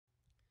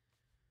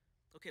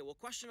Okay, well,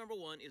 question number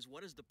one is,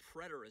 what is the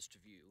preterist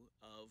view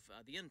of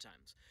the end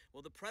times?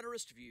 Well, the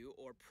preterist view,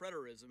 or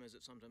preterism as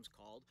it's sometimes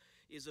called,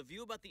 is a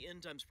view about the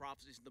end times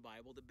prophecies in the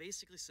Bible that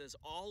basically says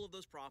all of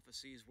those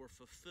prophecies were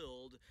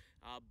fulfilled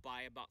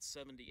by about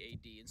 70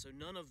 AD. And so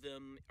none of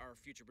them are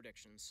future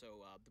predictions.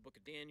 So the book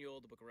of Daniel,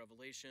 the book of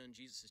Revelation,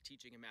 Jesus'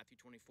 teaching in Matthew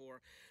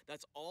 24,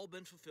 that's all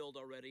been fulfilled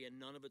already, and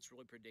none of it's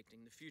really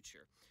predicting the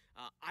future.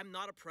 I'm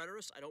not a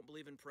preterist. I don't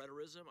believe in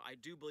preterism. I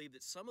do believe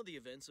that some of the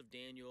events of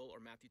Daniel or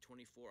Matthew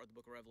 24 or the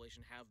book of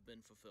Revelation have been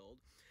fulfilled,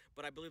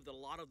 but I believe that a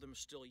lot of them are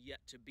still yet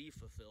to be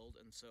fulfilled,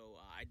 and so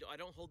I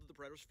don't hold to the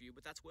preterist view,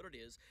 but that's what it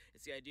is.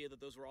 It's the idea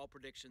that those were all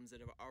predictions that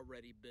have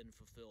already been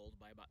fulfilled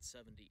by about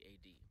 70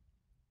 AD.